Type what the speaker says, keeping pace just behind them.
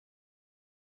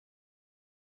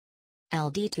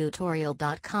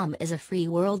ldtutorial.com is a free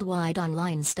worldwide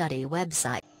online study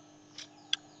website.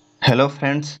 Hello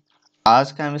friends,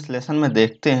 आज का हम इस लेसन में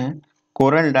देखते हैं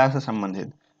कोरल ड्रा से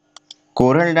संबंधित।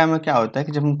 कोरल ड्रा में क्या होता है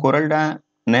कि जब हम कोरल ड्रा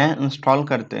नया इंस्टॉल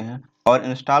करते हैं और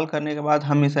इंस्टॉल करने के बाद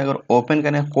हम इसे अगर ओपन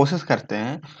करने की कोशिश करते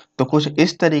हैं तो कुछ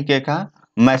इस तरीके का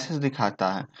मैसेज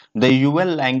दिखाता है, the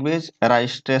UL language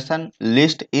registration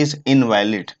list is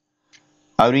invalid.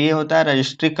 और ये होता है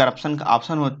रजिस्ट्री करप्शन का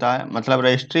ऑप्शन होता है, मतलब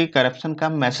रजिस्ट्री करप्शन का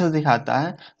मैसेज दिखाता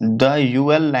है, the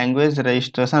UL language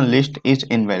registration list is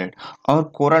invalid. और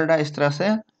कोरल ड्रा इस तरह से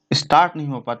स्टार्ट नहीं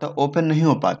हो पाता, ओपन नहीं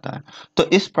हो पाता है। तो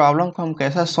इस प्रॉब्लम को हम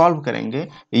कैसे सॉल्व करेंगे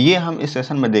ये हम इस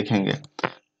सेशन में देखेंगे।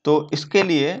 तो इसके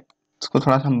लिए इसको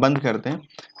थोड़ा सा हम बंद करते हैं।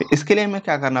 तो इसके लिए हमें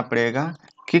क्या करना पड़ेगा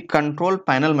कि कंट्रोल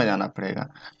पैनल में जाना पड़ेगा।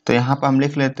 तो यहाँ पर हम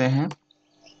लिख लेते हैं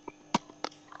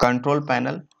कंट्रोल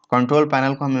पैनल। कंट्रोल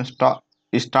पैनल को हम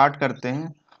स्टार्ट करते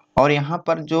हैं और यहाँ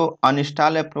पर जो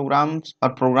अनइंस्टॉल है प्रोग्राम्स और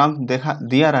प्रोग्राम्स देखा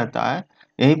दिया रहता है,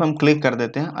 यहीं पर हम क्लिक कर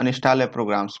देते हैं अनइंस्टॉल है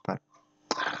प्रोग्राम्स पर।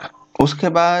 उसके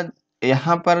बाद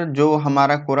यहाँ पर जो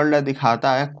हमारा कोरल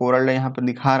दिखाता है, कोरल यहाँ पर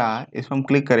दिखा रहा है, इस पर हम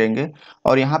क्लिक करेंगे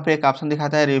और यहाँ पर एक ऑप्शन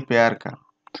दिखाता है रिपेयर का।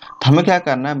 तो हमें क्या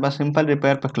करना है, बस सिंपल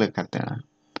रिपेयर पर क्लिक कर देना है।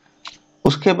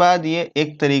 उसके बाद ये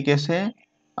एक तरीके से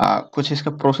कुछ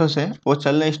इसका प्रोसेस है वो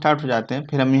चलने स्टार्ट हो जाते हैं।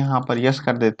 फिर हम यहाँ पर यस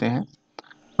कर देते हैं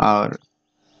और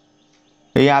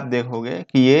ये आप देखोगे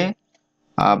कि ये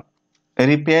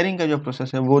रिपेयरिंग का जो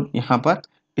प्रोसेस है वो यहाँ पर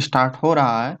स्टार्ट हो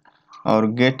रहा है और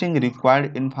गेटिंग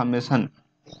रिक्वायर्ड इंफॉर्मेशन,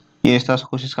 ये इस तरह से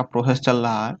कुछ इसका प्रोसेस चल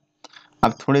रहा है।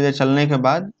 अब थोड़ी देर चलने के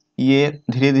बाद ये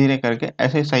धीरे धीरे करके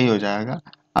ऐसे सही हो जाएगा।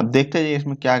 अब देखते जाइए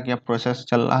इसमें क्या क्या प्रोसेस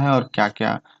चल रहा है और क्या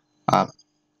क्या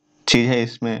चीज़ है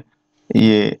इसमें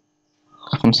ये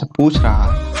हमसे पूछ रहा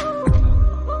है।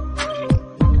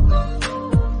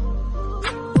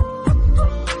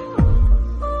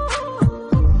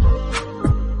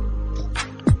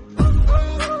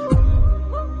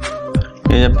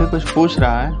 ये जब भी कुछ पूछ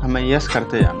रहा है हमें यस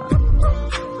करते जाना।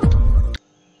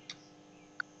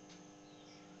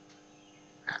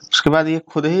 उसके बाद ये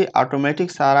खुद ही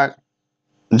ऑटोमेटिक सारा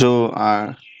जो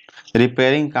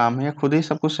रिपेयरिंग काम है खुद ही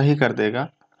सब कुछ सही कर देगा,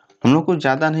 हम लोग कुछ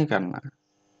ज़्यादा नहीं करना है।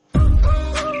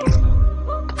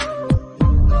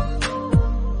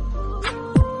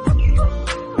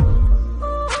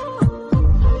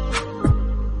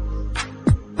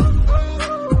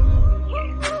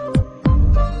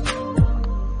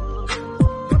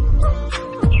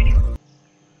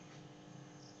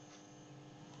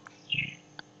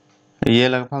 ये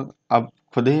लगभग अब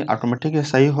खुद ही ऑटोमेटिक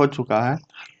सही हो चुका है।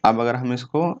 अब अगर हम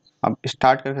इसको अब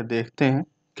स्टार्ट करके देखते हैं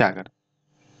क्या करें,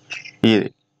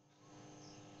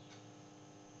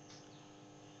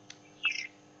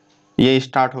 ये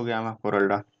स्टार्ट हो गया हमारा कोरल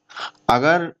ड्रा।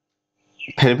 अगर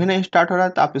फिर भी नहीं स्टार्ट हो रहा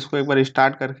है तो आप इसको एक बार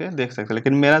स्टार्ट करके देख सकते हैं,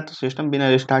 लेकिन मेरा तो सिस्टम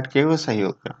बिना स्टार्ट किए हुए सही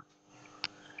हो गया।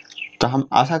 तो हम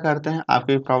आशा करते हैं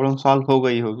आपकी प्रॉब्लम सॉल्व हो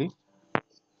गई होगी।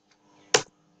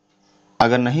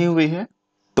 अगर नहीं हुई है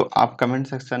तो आप कमेंट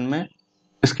सेक्शन में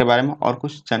इसके बारे में और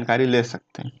कुछ जानकारी ले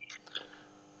सकते हैं।